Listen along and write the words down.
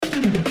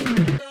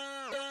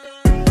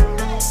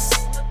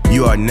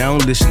You are now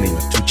listening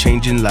to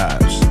Changing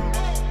Lives,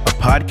 a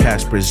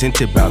podcast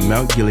presented by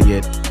Mount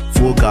Gilead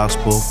Full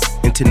Gospel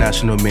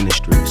International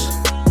Ministries,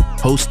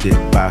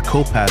 hosted by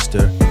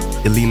co-pastor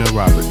Elena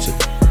Robertson.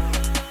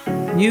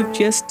 You've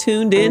just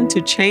tuned in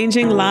to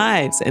Changing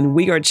Lives, and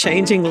we are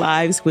changing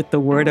lives with the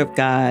Word of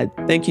God.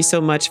 Thank you so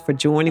much for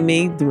joining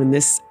me during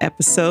this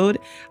episode.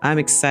 I'm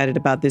excited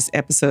about this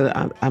episode.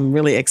 I'm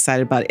really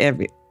excited about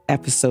every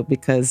episode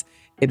because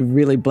it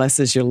really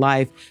blesses your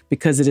life,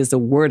 because it is the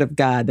Word of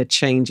God that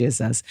changes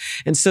us.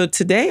 And so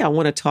today I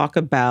want to talk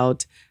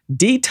about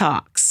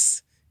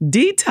detox.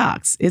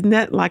 Detox. Isn't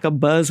that like a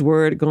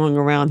buzzword going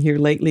around here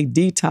lately?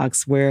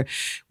 Detox, where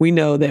we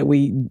know that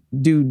we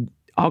do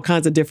all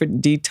kinds of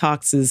different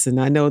detoxes.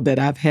 And I know that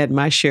I've had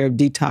my share of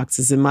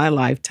detoxes in my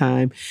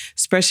lifetime,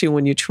 especially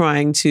when you're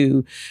trying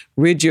to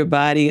rid your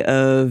body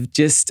of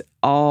just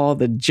all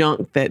the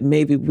junk that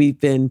maybe we've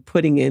been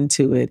putting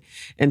into it.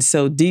 And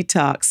so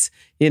detox,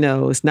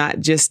 it's not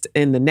just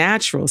in the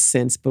natural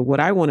sense, but what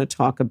I want to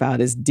talk about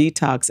is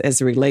detox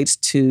as it relates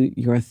to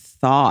your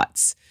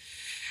thoughts.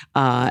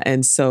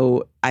 And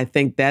so I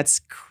think that's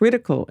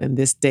critical in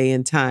this day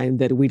and time,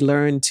 that we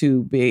learn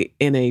to be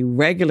in a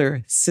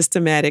regular,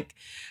 systematic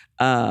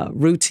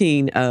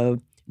routine of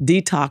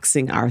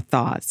detoxing our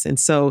thoughts. And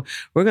so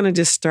we're going to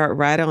just start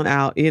right on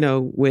out,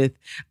 with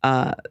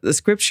the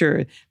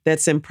scripture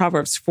that's in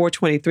Proverbs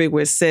 4:23,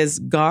 where it says,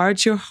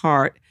 guard your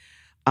heart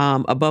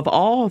above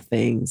all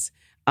things,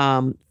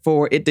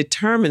 for it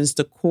determines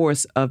the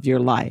course of your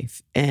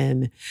life.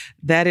 And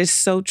that is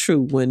so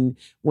true. When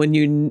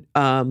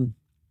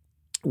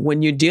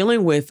you're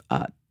dealing with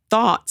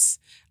thoughts,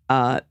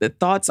 the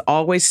thoughts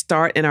always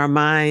start in our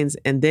minds,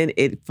 and then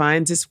it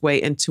finds its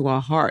way into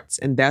our hearts.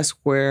 And that's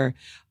where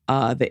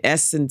the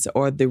essence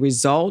or the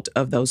result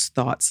of those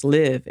thoughts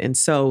live. And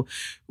so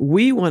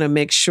we want to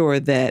make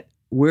sure that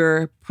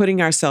we're putting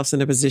ourselves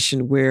in a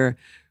position where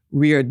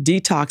we are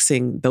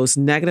detoxing those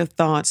negative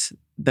thoughts,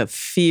 the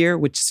fear,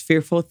 which is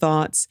fearful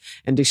thoughts,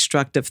 and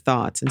destructive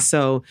thoughts. And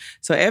so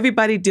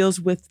everybody deals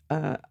with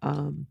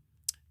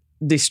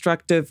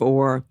destructive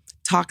or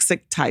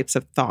toxic types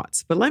of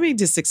thoughts. But let me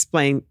just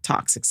explain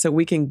toxic so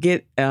we can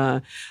get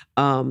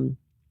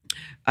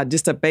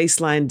just a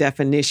baseline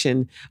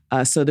definition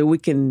so that we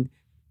can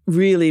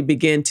really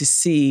begin to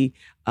see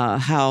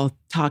how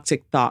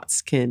toxic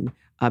thoughts can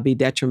be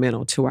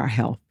detrimental to our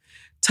health.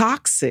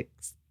 Toxic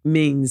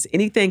means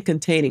anything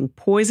containing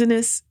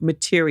poisonous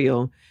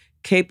material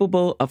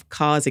capable of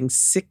causing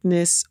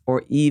sickness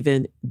or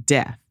even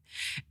death.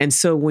 And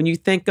so when you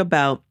think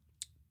about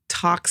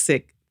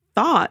toxic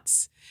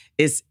thoughts,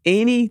 it's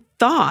any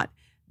thought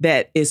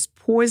that is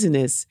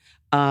poisonous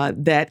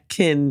that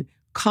can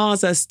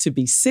cause us to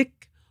be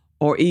sick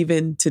or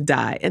even to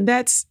die. And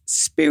that's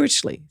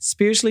spiritually.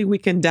 Spiritually, we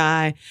can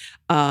die,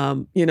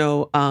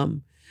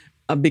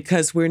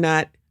 because we're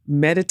not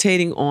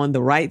meditating on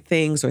the right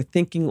things or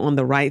thinking on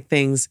the right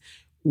things.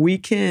 We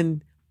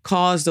can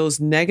cause those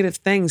negative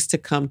things to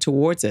come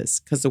towards us,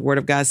 because the Word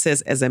of God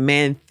says, as a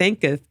man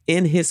thinketh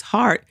in his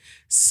heart,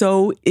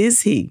 so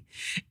is he.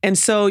 And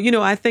so,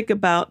 I think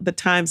about the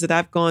times that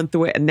I've gone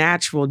through a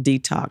natural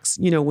detox.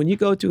 When you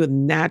go through a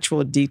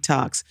natural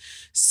detox,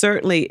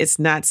 certainly it's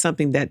not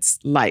something that's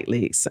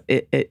lightly.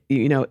 It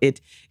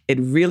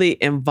really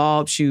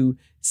involves you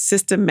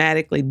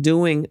systematically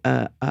doing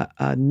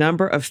a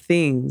number of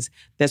things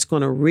that's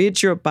going to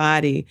rid your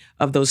body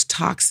of those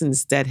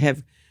toxins that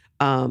have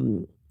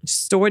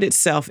stored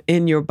itself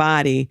in your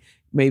body,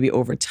 maybe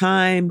over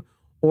time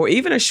or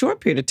even a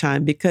short period of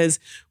time. Because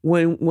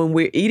when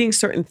we're eating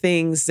certain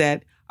things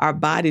that our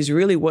bodies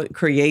really weren't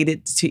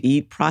created to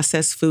eat,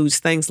 processed foods,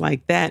 things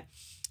like that,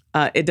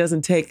 it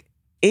doesn't take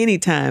any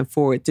time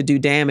for it to do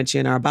damage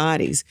in our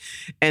bodies.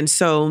 And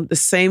so the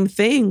same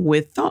thing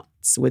with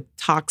thoughts, with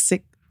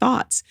toxic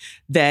thoughts,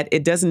 that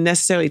it doesn't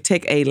necessarily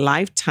take a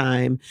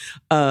lifetime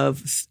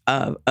of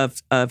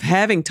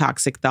having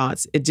toxic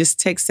thoughts. It just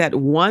takes that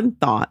one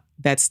thought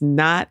that's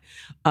not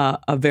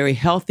a very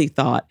healthy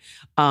thought.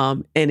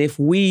 And if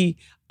we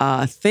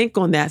think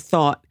on that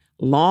thought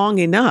long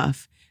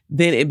enough,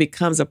 then it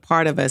becomes a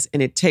part of us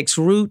and it takes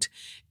root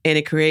and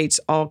it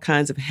creates all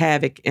kinds of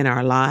havoc in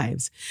our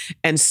lives.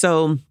 And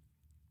so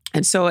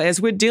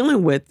as we're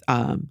dealing with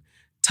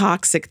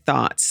toxic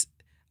thoughts,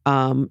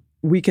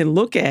 we can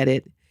look at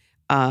it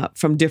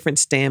from different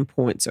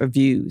standpoints or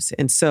views.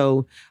 And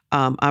so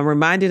I'm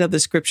reminded of the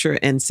scripture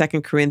in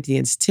 2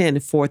 Corinthians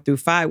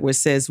 10:4-5, where it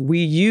says, we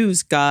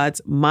use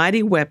God's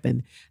mighty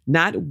weapon,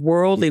 not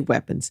worldly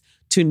weapons,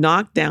 to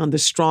knock down the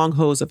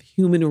strongholds of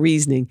human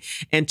reasoning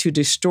and to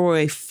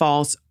destroy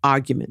false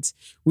arguments.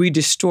 We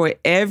destroy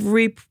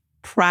every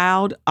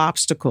proud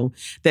obstacle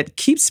that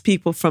keeps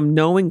people from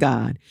knowing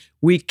God.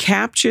 We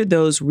capture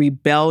those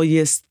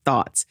rebellious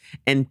thoughts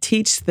and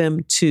teach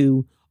them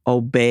to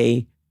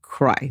obey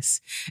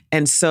Christ.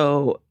 And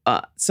so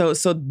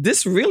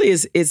this really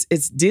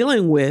is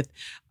dealing with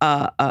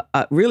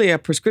really a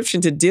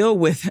prescription to deal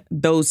with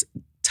those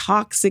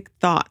toxic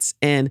thoughts.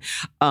 And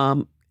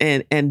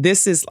and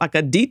this is like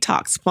a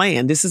detox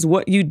plan. This is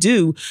what you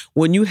do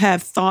when you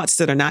have thoughts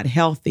that are not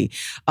healthy,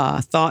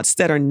 thoughts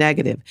that are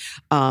negative,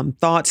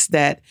 thoughts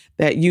that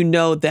you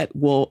know that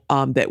will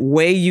that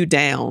weigh you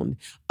down,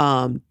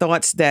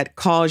 thoughts that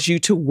cause you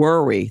to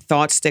worry,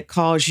 thoughts that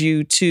cause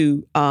you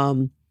to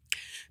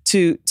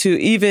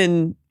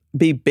even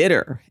be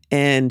bitter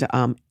and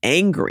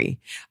angry.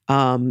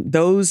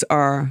 Those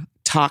are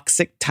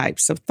toxic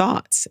types of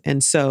thoughts.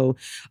 And so,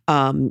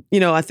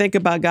 I think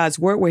about God's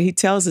word where he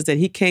tells us that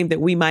he came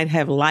that we might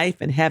have life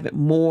and have it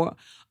more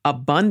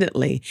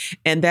abundantly.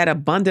 And that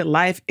abundant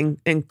life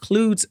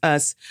includes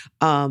us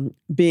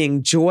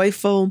being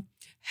joyful,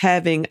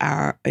 having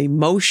our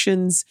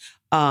emotions.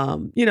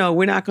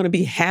 We're not going to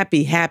be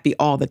happy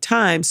all the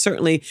time.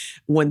 Certainly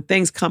when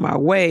things come our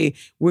way,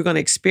 we're going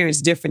to experience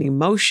different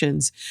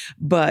emotions.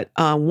 But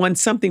when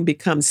something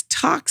becomes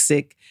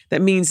toxic,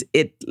 that means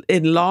it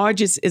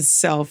enlarges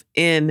itself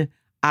in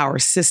our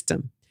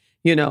system,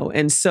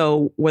 and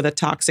so with a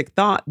toxic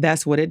thought,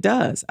 that's what it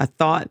does. A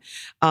thought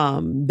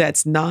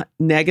that's not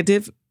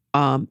negative,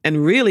 and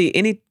really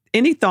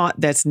any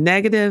thought that's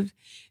negative,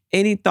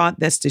 any thought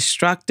that's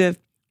destructive,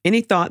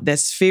 any thought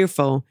that's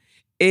fearful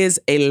is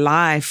a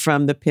lie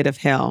from the pit of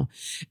hell.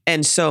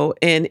 And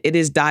it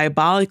is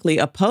diabolically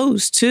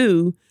opposed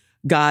to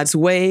God's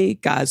way,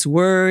 God's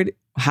word,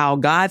 how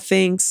God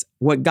thinks,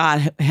 what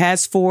God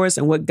has for us,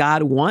 and what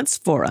God wants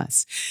for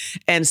us.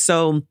 And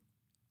so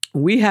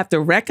we have to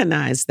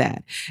recognize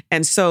that.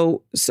 And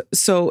so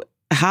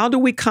how do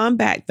we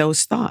combat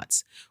those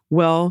thoughts?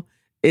 Well,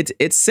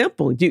 it's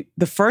simple.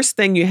 The first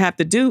thing you have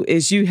to do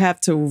is you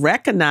have to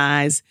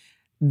recognize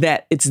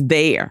that it's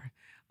there.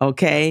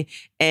 Okay.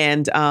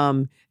 And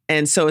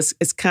so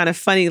it's kind of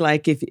funny,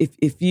 like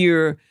if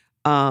your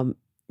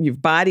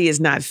body is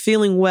not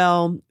feeling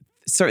well,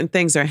 certain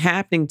things are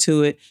happening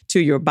to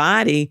your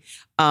body.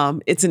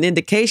 It's an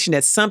indication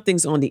that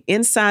something's on the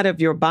inside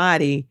of your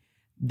body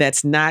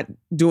that's not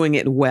doing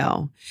it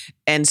well.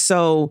 And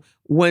so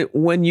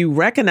when you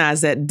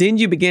recognize that, then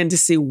you begin to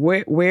see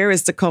where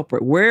is the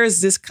culprit? Where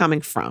is this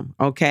coming from?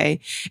 Okay.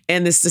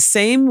 And it's the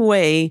same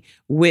way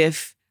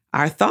with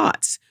our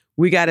thoughts.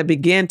 We got to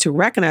begin to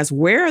recognize,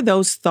 where are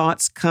those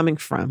thoughts coming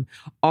from?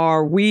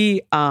 Are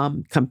we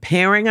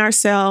comparing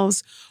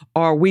ourselves?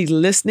 Are we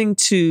listening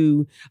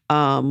to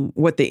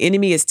what the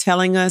enemy is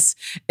telling us?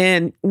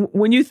 And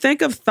when you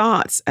think of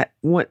thoughts,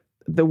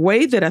 the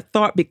way that a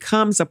thought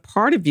becomes a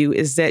part of you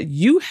is that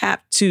you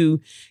have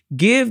to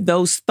give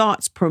those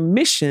thoughts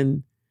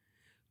permission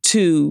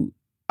to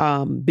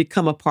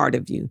become a part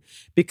of you.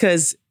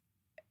 Because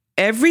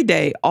every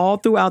day, all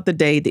throughout the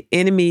day, the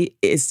enemy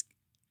is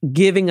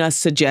giving us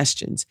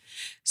suggestions.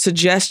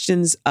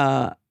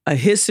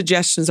 His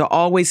suggestions are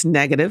always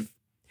negative.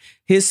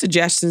 His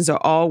suggestions are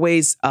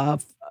always,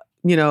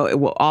 it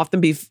will often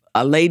be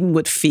laden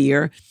with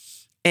fear.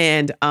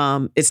 And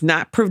it's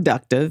not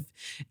productive.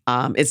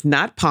 It's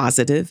not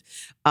positive.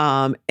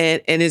 And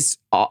it's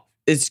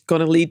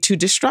going to lead to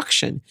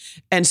destruction.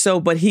 And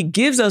so, but he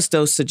gives us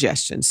those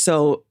suggestions.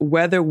 So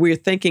whether we're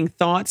thinking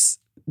thoughts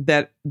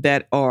that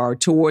are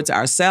towards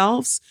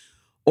ourselves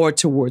or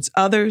towards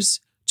others,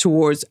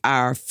 towards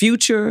our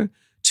future,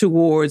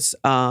 towards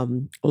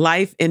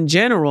life in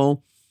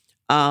general,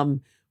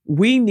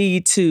 we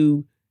need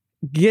to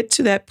get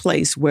to that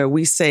place where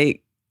we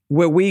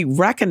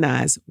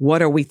recognize,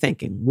 what are we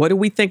thinking? What do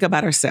we think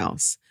about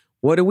ourselves?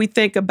 What do we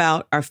think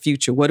about our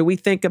future? What do we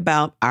think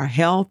about our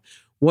health?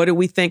 What do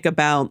we think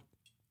about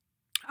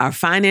our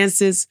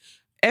finances?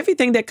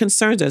 Everything that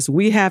concerns us,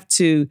 we have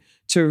to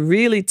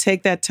really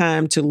take that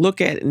time to look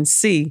at and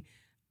see,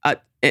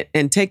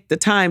 and take the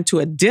time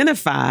to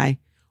identify,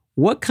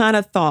 what kind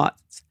of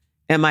thoughts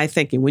am I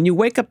thinking? When you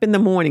wake up in the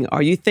morning,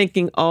 are you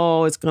thinking,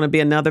 oh, it's going to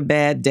be another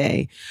bad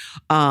day?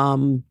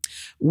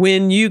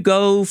 When you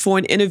go for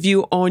an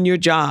interview on your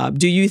job,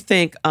 do you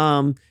think,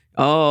 they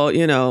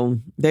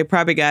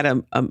probably got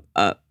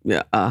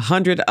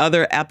 100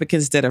 other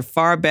applicants that are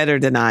far better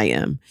than I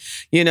am,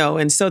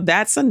 and so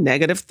that's a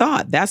negative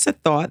thought. That's a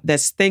thought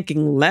that's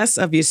thinking less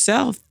of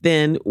yourself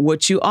than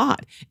what you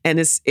ought. And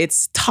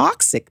it's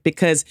toxic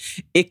because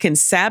it can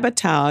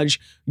sabotage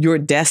your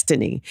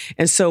destiny.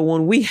 And so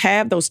when we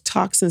have those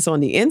toxins on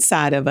the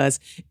inside of us,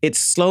 it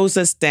slows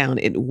us down,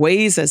 it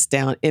weighs us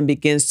down, and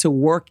begins to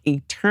work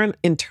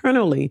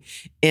internally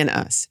in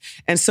us.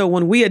 And so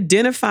when we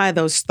identify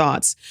those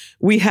thoughts,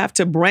 we have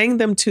to bring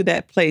them to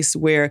that place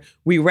where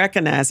we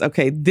recognize,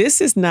 okay,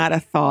 this is not a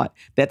thought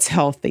that's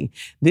healthy.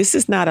 This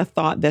is not a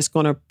thought that's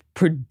going to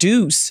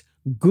produce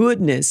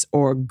goodness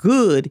or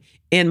good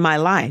in my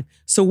life.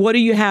 So what do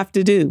you have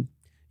to do?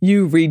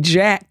 You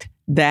reject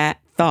that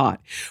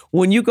thought.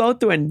 When you go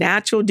through a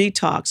natural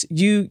detox,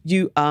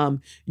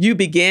 you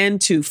begin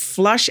to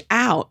flush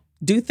out,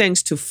 do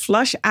things to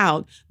flush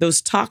out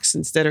those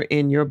toxins that are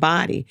in your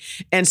body.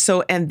 And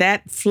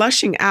that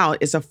flushing out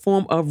is a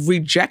form of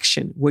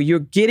rejection where you're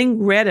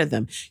getting rid of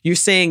them. You're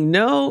saying,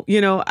 no,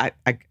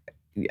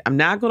 I'm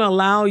not going to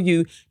allow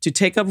you to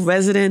take up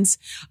residence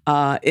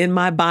in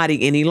my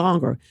body any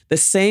longer. The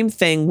same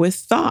thing with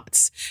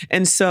thoughts.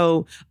 And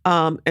so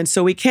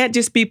we can't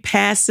just be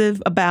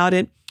passive about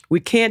it. We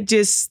can't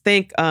just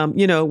think, I'm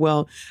not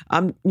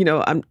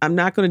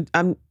going to,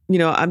 I'm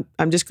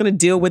just going to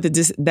deal with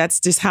it. That's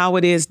just how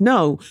it is.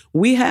 No,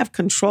 we have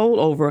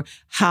control over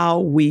how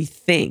we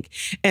think.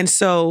 And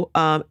so,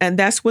 and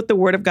that's what the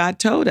Word of God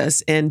told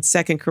us in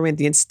 2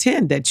 Corinthians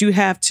 10, that you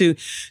have to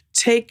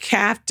take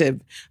captive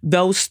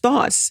those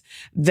thoughts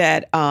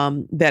that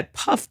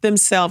puff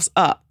themselves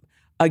up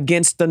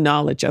against the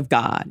knowledge of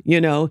God,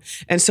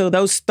 and so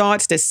those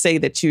thoughts that say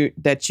that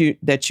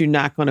you're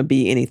not going to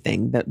be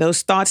anything,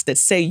 those thoughts that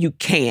say you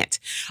can't,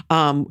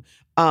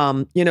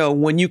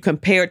 when you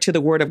compare it to the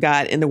Word of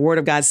God, and the Word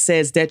of God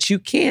says that you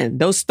can,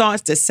 those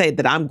thoughts that say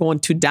that I'm going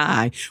to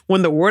die,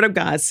 when the Word of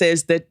God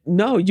says that,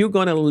 no, you're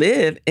going to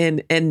live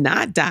and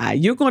not die.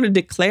 You're going to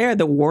declare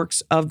the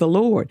works of the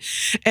Lord.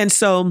 And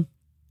so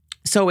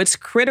it's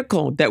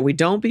critical that we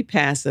don't be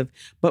passive,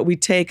 but we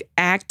take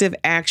active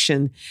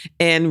action.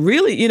 And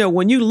really,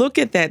 when you look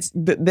at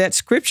that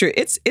scripture,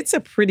 it's a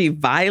pretty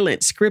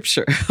violent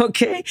scripture,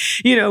 okay?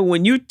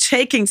 When you're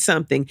taking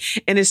something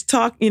and it's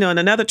in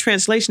another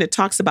translation, it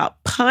talks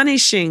about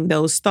punishing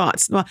those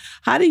thoughts. Well,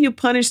 how do you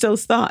punish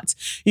those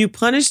thoughts? You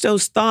punish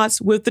those thoughts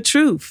with the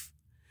truth.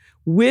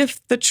 With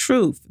the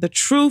truth. The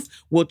truth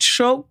will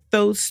choke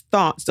those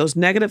thoughts, those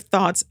negative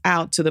thoughts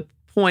out to the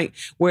point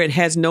where it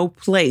has no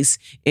place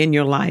in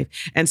your life.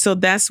 And so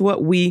that's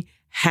what we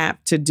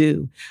have to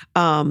do.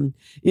 So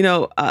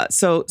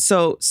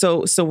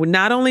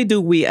not only do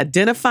we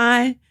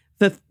identify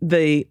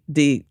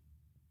the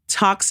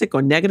toxic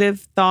or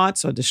negative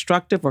thoughts or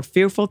destructive or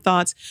fearful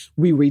thoughts,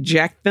 we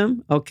reject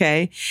them.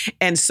 Okay.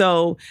 And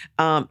so,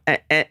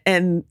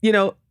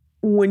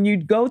 when you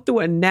go through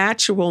a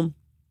natural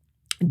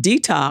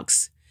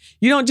detox,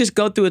 you don't just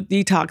go through a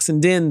detox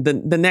and then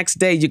the next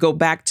day you go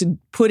back to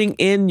putting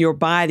in your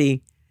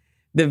body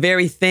the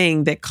very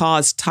thing that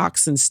caused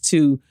toxins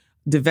to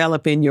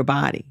develop in your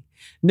body.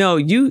 No,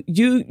 you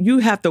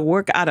have to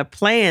work out a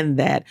plan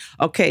that,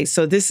 okay,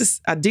 so this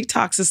is a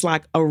detox is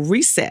like a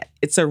reset.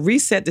 It's a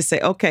reset to say,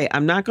 okay,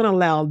 I'm not going to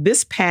allow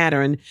this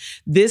pattern,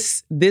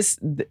 these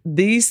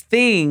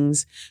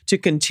things to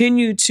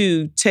continue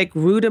to take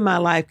root in my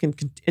life, can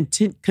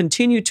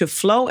continue to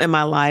flow in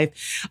my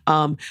life.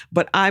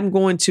 But I'm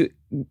going to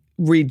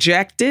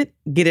reject it,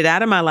 get it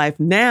out of my life.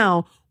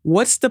 Now,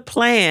 what's the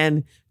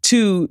plan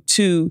to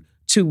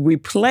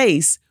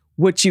replace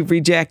what you've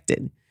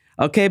rejected?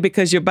 Okay,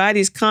 because your body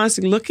is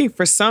constantly looking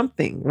for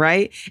something,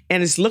 right?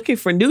 And it's looking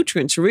for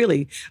nutrients,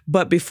 really.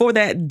 But before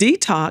that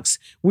detox,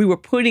 we were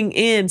putting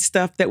in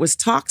stuff that was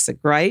toxic,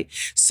 right?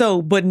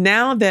 So, but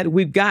now that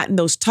we've gotten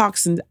those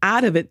toxins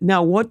out of it,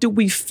 now what do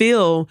we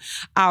fill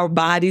our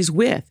bodies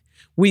with?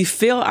 We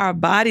fill our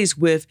bodies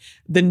with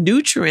the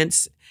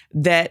nutrients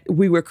that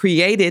we were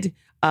created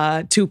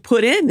to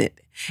put in it.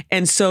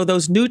 And so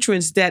those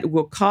nutrients that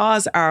will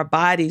cause our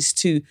bodies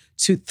to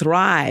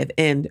thrive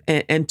and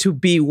to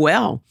be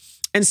well.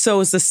 And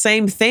so it's the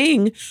same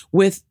thing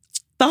with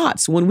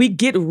thoughts. When we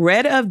get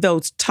rid of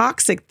those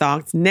toxic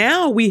thoughts,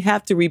 now we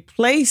have to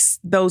replace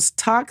those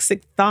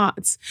toxic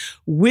thoughts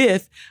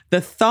with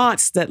the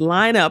thoughts that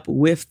line up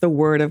with the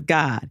Word of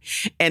God.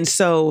 And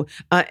so,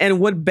 and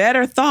what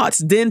better thoughts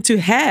than to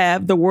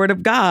have the Word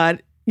of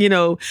God,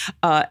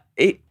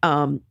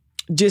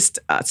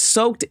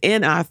 soaked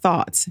in our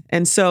thoughts.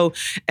 And so,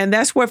 and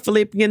that's where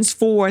Philippians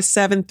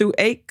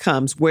 4:7-8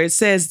 comes, where it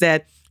says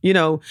that,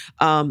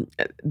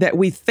 that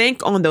we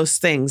think on those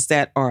things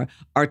that are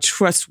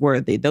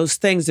trustworthy, those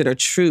things that are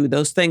true,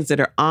 those things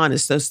that are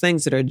honest, those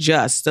things that are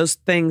just, those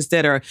things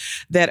that are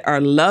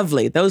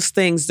lovely, those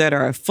things that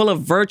are full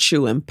of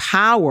virtue and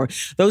power,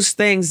 those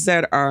things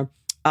that are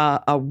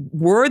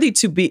worthy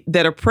to be,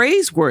 that are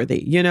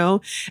praiseworthy,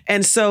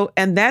 And so,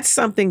 and that's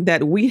something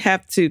that we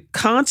have to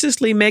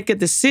consciously make a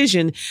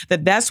decision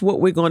that that's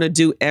what we're going to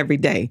do every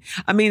day.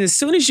 I mean, as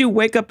soon as you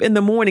wake up in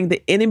the morning,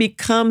 the enemy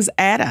comes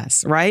at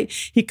us, right?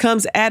 He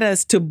comes at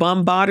us to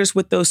bombard us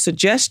with those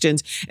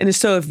suggestions. And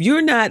so if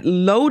you're not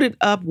loaded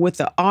up with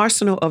the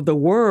arsenal of the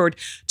Word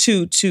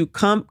to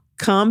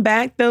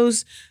combat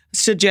those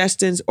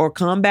suggestions or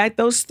combat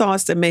those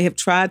thoughts that may have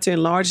tried to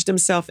enlarge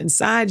themselves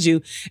inside you,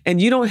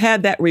 and you don't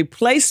have that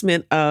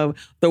replacement of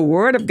the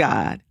Word of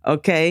God,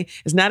 okay?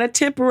 It's not a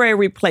temporary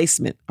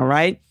replacement, all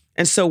right?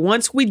 And so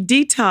once we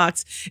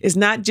detox, it's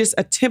not just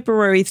a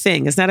temporary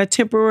thing. It's not a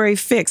temporary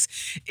fix.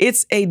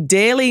 It's a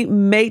daily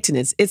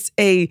maintenance. It's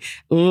a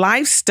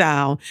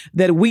lifestyle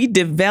that we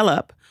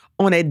develop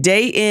on a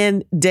day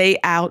in, day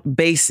out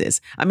basis.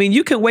 I mean,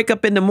 you can wake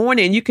up in the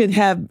morning and you can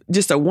have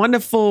just a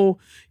wonderful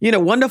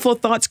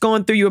thoughts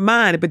going through your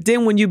mind. But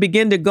then when you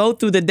begin to go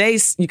through the day,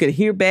 you can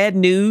hear bad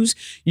news.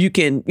 You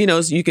can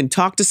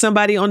talk to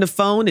somebody on the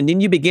phone and then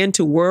you begin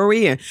to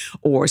worry,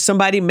 or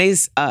somebody may,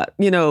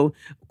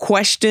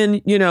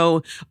 question,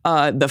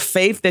 the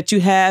faith that you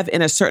have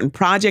in a certain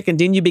project. And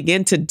then you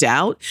begin to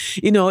doubt,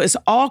 it's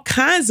all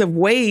kinds of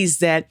ways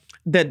that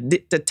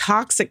the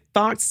toxic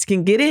thoughts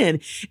can get in.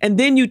 And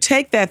then you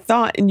take that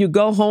thought and you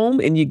go home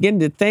and you begin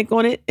to think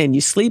on it and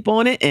you sleep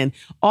on it and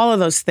all of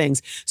those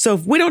things. So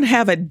if we don't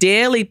have a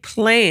daily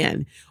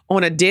plan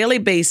on a daily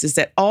basis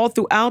that all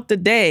throughout the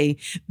day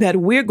that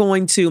we're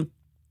going to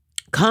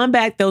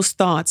combat those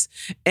thoughts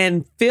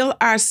and fill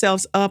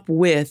ourselves up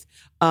with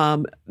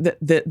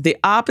the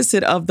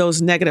opposite of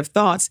those negative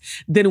thoughts,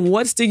 then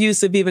what's the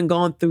use of even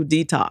going through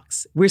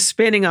detox? We're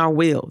spinning our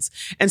wheels.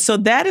 And so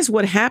that is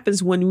what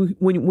happens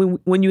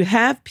when you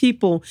have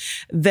people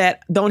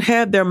that don't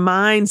have their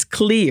minds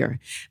clear.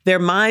 Their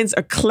minds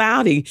are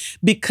cloudy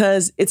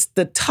because it's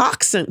the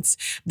toxins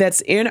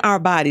that's in our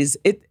bodies.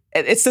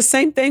 It's the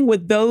same thing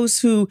with those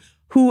who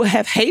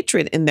have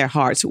hatred in their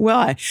hearts.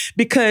 Why?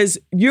 Because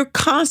you're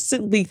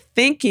constantly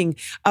thinking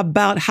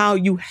about how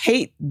you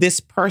hate this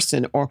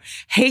person or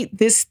hate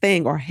this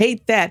thing or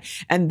hate that.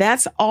 And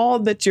that's all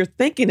that you're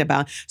thinking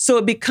about. So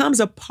it becomes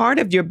a part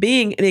of your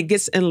being and it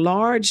gets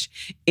enlarged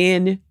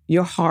in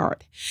your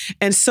heart.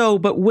 And so,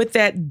 but with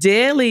that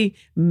daily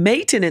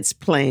maintenance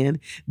plan,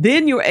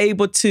 then you're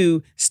able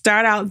to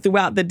start out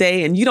throughout the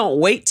day and you don't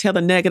wait till the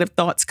negative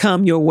thoughts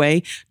come your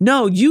way.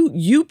 No,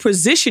 you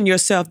position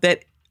yourself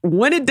that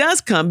when it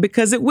does come,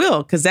 because it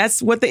will, because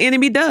that's what the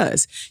enemy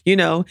does,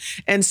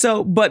 And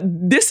so, but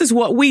this is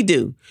what we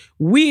do.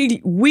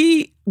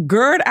 We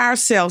gird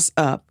ourselves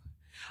up,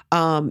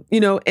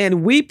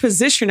 and we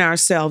position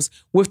ourselves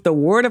with the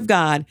word of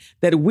God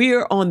that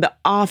we're on the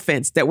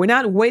offense, that we're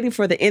not waiting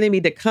for the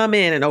enemy to come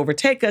in and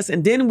overtake us.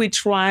 And then we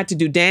try to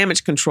do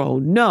damage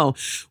control. No,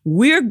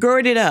 we're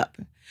girded up.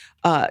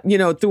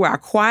 Through our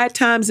quiet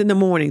times in the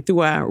morning, through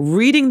our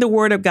reading the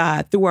word of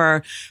God, through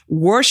our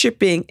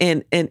worshiping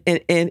and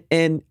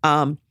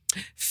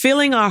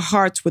filling our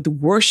hearts with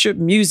worship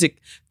music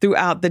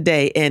throughout the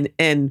day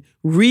and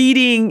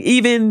reading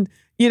even,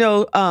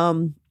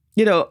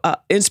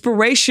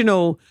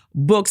 inspirational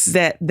books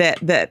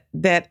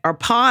that are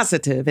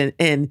positive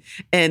and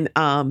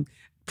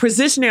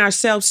positioning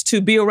ourselves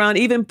to be around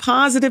even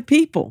positive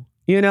people.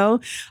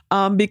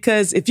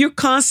 Because if you're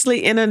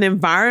constantly in an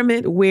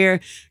environment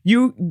where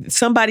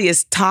somebody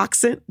is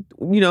toxic,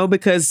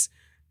 because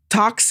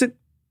toxic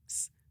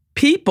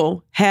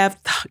people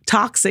have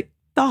toxic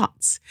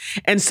thoughts.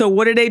 And so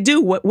what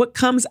do? What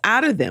comes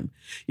out of them?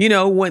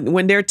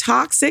 When they're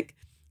toxic,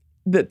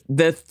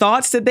 the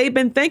thoughts that they've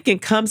been thinking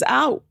comes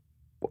out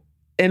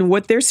and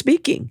what they're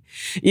speaking,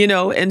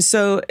 and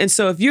so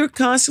if you're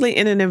constantly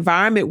in an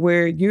environment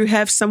where you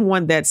have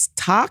someone that's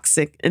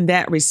toxic in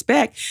that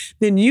respect,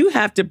 then you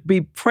have to be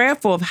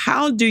prayerful of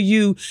how do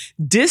you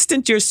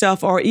distance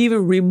yourself or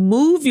even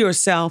remove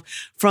yourself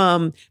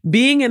from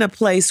being in a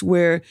place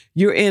where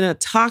you're in a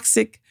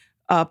toxic,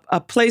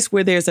 a place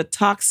where there's a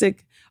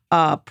toxic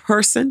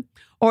person.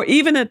 Or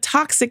even a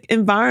toxic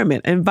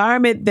environment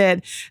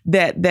that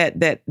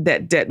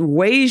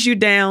weighs you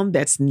down,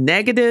 that's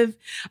negative,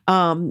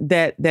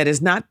 that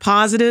is not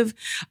positive.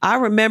 I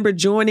remember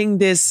joining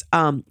this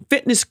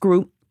fitness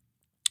group.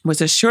 It was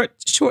a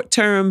short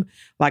term,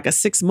 like a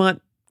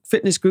 6-month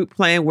fitness group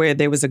plan where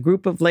there was a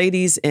group of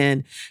ladies,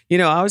 and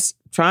I was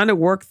trying to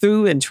work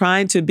through and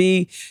trying to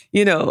be,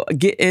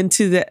 get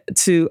into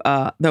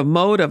the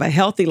mode of a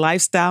healthy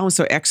lifestyle. And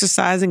so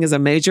exercising is a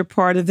major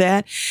part of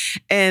that.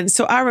 And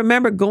so I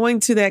remember going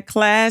to that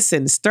class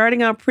and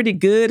starting out pretty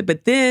good.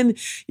 But then,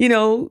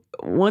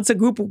 once a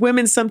group of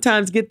women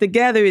sometimes get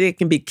together, they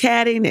can be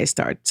catting. They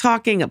start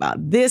talking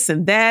about this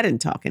and that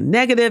and talking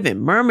negative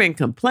and murmuring,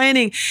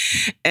 complaining.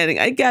 And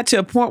I got to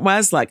a point where I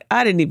was like,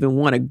 I didn't even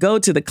want to go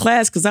to the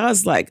class because I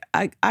was like,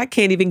 I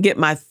can't even get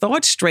my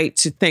thoughts straight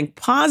to think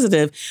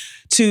positive,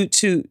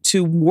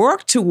 to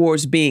work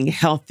towards being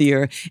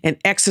healthier and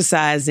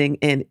exercising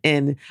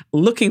and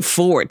looking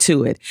forward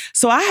to it.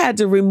 So I had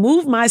to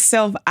remove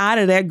myself out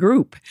of that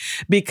group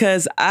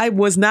because I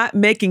was not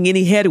making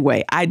any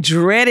headway. I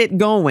dreaded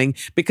going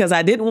because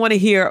I didn't want to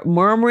hear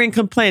murmuring,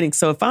 complaining.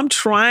 So if I'm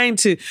trying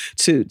to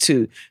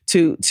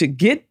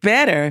get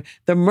better,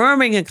 the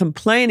murmuring and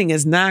complaining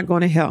is not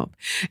going to help.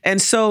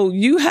 And so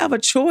you have a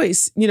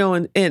choice,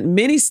 in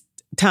many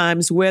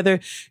times whether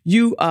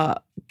you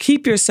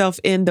keep yourself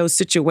in those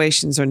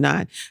situations or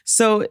not.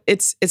 So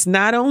it's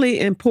not only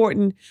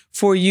important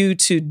for you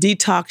to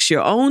detox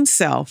your own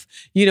self,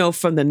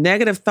 from the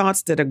negative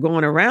thoughts that are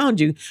going around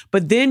you,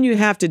 but then you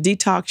have to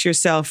detox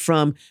yourself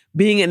from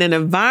being in an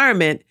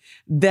environment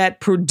that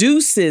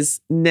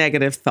produces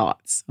negative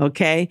thoughts.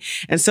 Okay.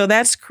 And so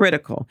that's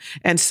critical.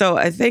 And so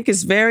I think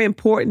it's very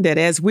important that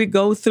as we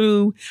go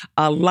through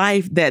a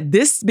life, that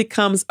this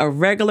becomes a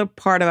regular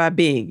part of our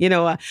being.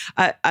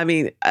 I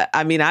mean,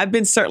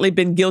 I've certainly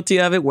been guilty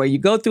of it where you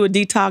go through a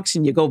detox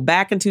and you go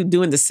back into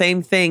doing the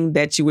same thing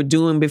that you were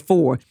doing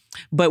before,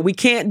 but we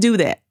can't do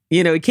that.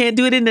 You can't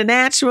do it in the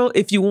natural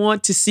if you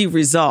want to see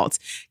results.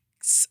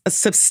 A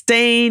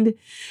sustained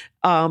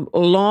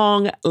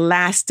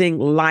long-lasting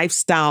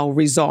lifestyle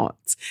results.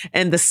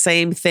 And the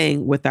same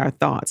thing with our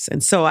thoughts.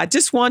 And so I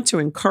just want to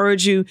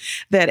encourage you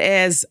that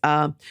as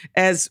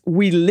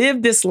we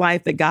live this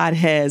life that God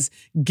has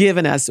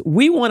given us,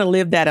 we want to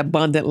live that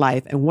abundant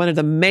life. And one of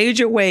the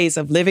major ways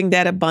of living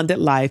that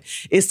abundant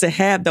life is to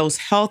have those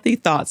healthy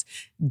thoughts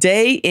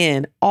day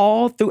in,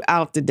 all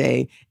throughout the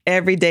day,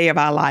 every day of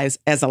our lives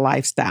as a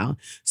lifestyle.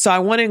 So I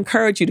want to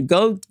encourage you to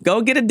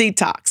go get a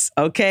detox,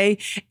 okay?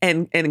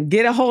 And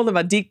get a hold of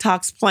a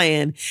detox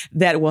plan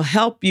that will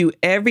help you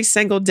every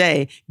single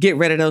day get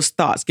rid of those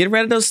thoughts. Get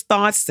rid of those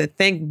thoughts that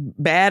think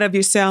bad of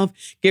yourself.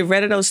 Get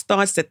rid of those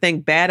thoughts that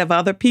think bad of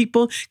other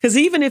people. Because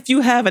even if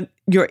you have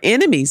your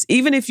enemies,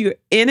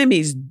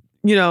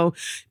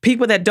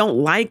 people that don't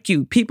like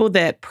you, people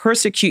that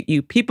persecute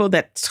you, people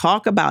that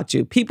talk about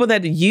you, people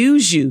that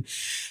use you,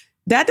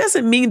 that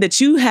doesn't mean that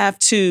you have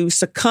to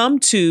succumb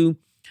to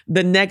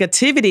the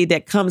negativity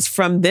that comes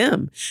from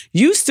them.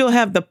 You still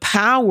have the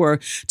power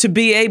to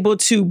be able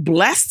to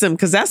bless them,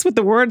 because that's what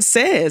the word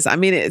says. I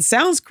mean, it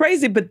sounds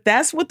crazy, but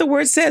that's what the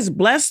word says.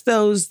 Bless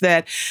those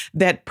that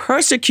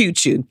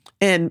persecute you.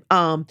 And,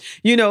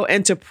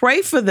 and to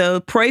pray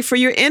for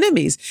your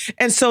enemies.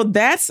 And so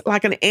that's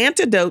like an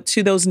antidote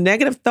to those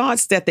negative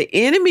thoughts that the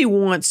enemy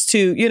wants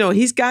to,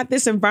 he's got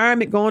this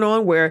environment going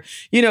on where,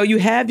 you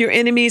have your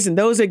enemies and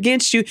those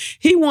against you.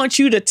 He wants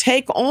you to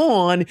take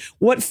on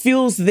what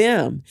fuels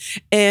them.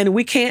 And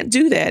we can't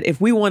do that if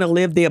we want to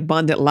live the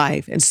abundant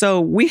life. And so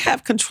we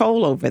have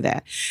control over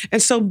that.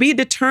 And so be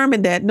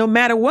determined that no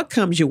matter what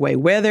comes your way,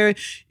 whether,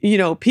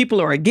 people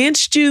are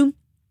against you,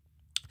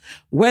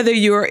 whether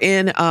you're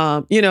in,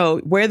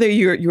 whether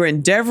you're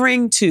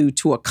endeavoring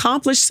to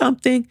accomplish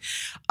something,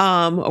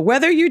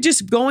 whether you're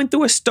just going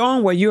through a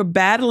storm where you're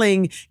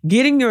battling,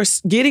 getting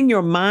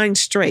your mind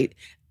straight.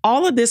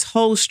 All of this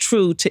holds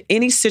true to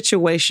any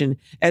situation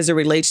as it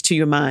relates to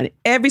your mind.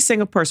 Every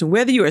single person,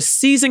 whether you're a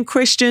seasoned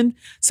Christian,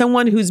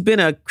 someone who's been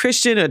a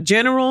Christian, a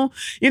general,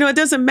 it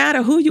doesn't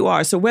matter who you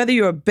are. So whether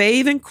you're a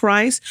babe in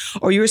Christ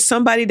or you're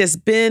somebody that's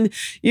been,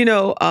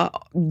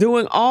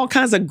 doing all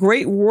kinds of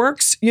great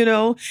works,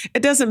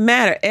 it doesn't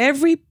matter.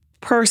 Every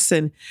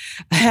person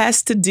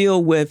has to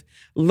deal with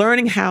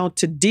learning how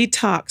to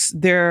detox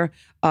their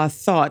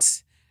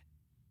thoughts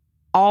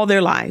all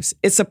their lives.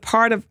 It's a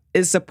part of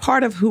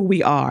who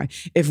we are.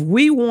 If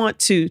we want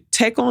to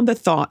take on the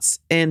thoughts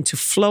and to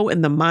flow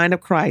in the mind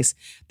of Christ,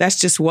 that's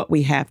just what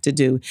we have to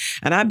do.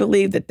 And I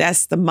believe that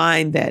that's the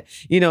mind that,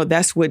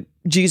 that's what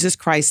Jesus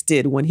Christ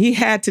did when he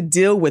had to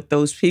deal with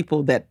those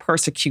people that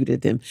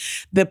persecuted him,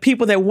 the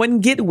people that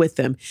wouldn't get with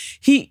him.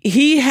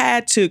 He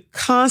had to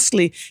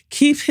constantly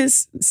keep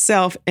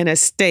himself in a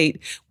state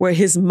where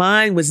his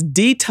mind was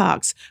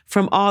detoxed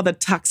from all the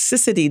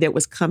toxicity that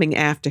was coming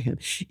after him.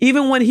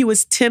 Even when he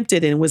was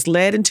tempted and was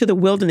led into the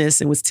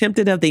wilderness and was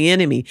tempted of the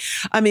enemy.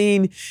 I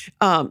mean,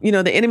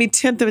 the enemy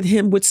tempted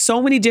him with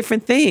so many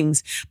different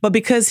things, but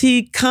because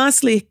he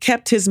constantly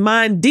kept his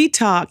mind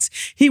detoxed,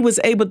 he was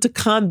able to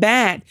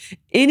combat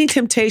any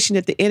temptation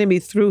that the enemy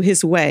threw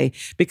his way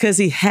because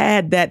he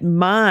had that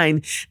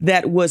mind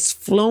that was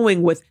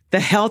flowing with the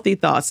healthy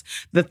thoughts,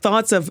 the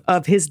thoughts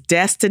of his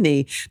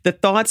destiny, the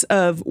thoughts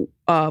of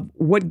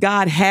what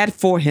God had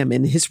for him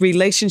and his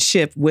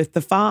relationship with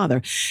the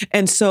Father.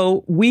 And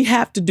so we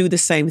have to do the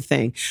same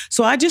thing.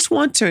 So I just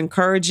want to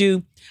encourage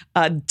you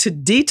to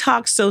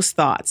detox those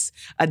thoughts,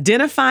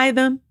 identify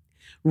them,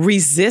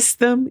 resist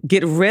them,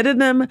 get rid of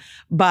them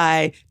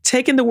by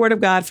taking the word of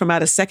God from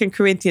out of 2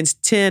 Corinthians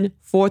 10,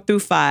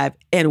 4-5,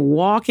 and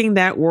walking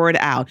that word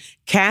out,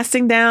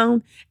 casting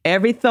down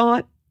every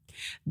thought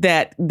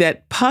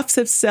that puffs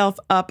itself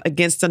up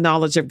against the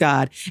knowledge of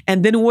God.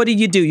 And then what do?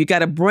 You got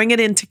to bring it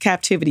into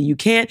captivity. You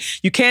can't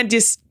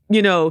just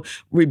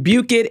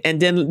rebuke it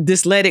and then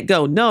just let it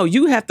go. No,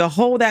 you have to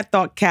hold that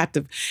thought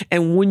captive.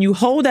 And when you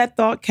hold that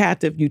thought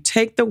captive, you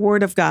take the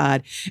word of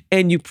God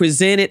and you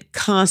present it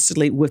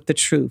constantly with the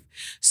truth.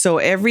 So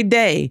every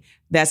day,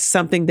 that's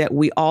something that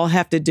we all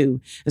have to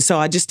do. And so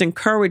I just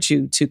encourage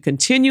you to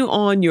continue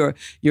on your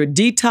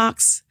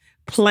detox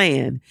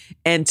plan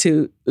and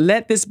to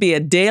let this be a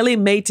daily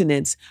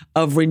maintenance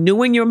of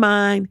renewing your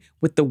mind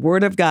with the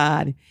word of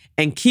God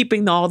and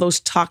keeping all those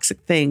toxic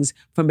things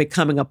from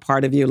becoming a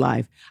part of your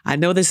life. I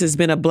know this has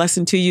been a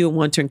blessing to you. I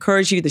want to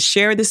encourage you to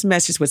share this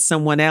message with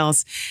someone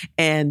else,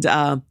 and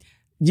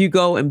you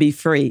go and be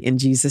free in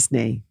Jesus'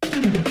 name.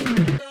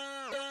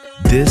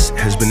 This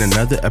has been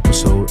another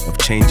episode of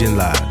Changing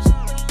Lives.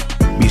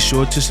 Be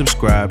sure to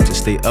subscribe to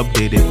stay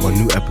updated on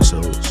new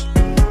episodes.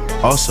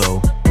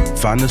 Also,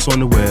 find us on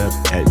the web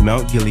at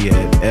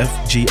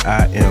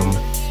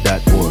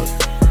mountgileadfgim.org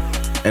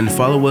and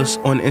follow us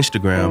on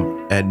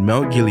Instagram at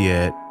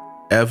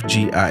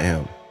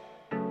mountgileadfgim.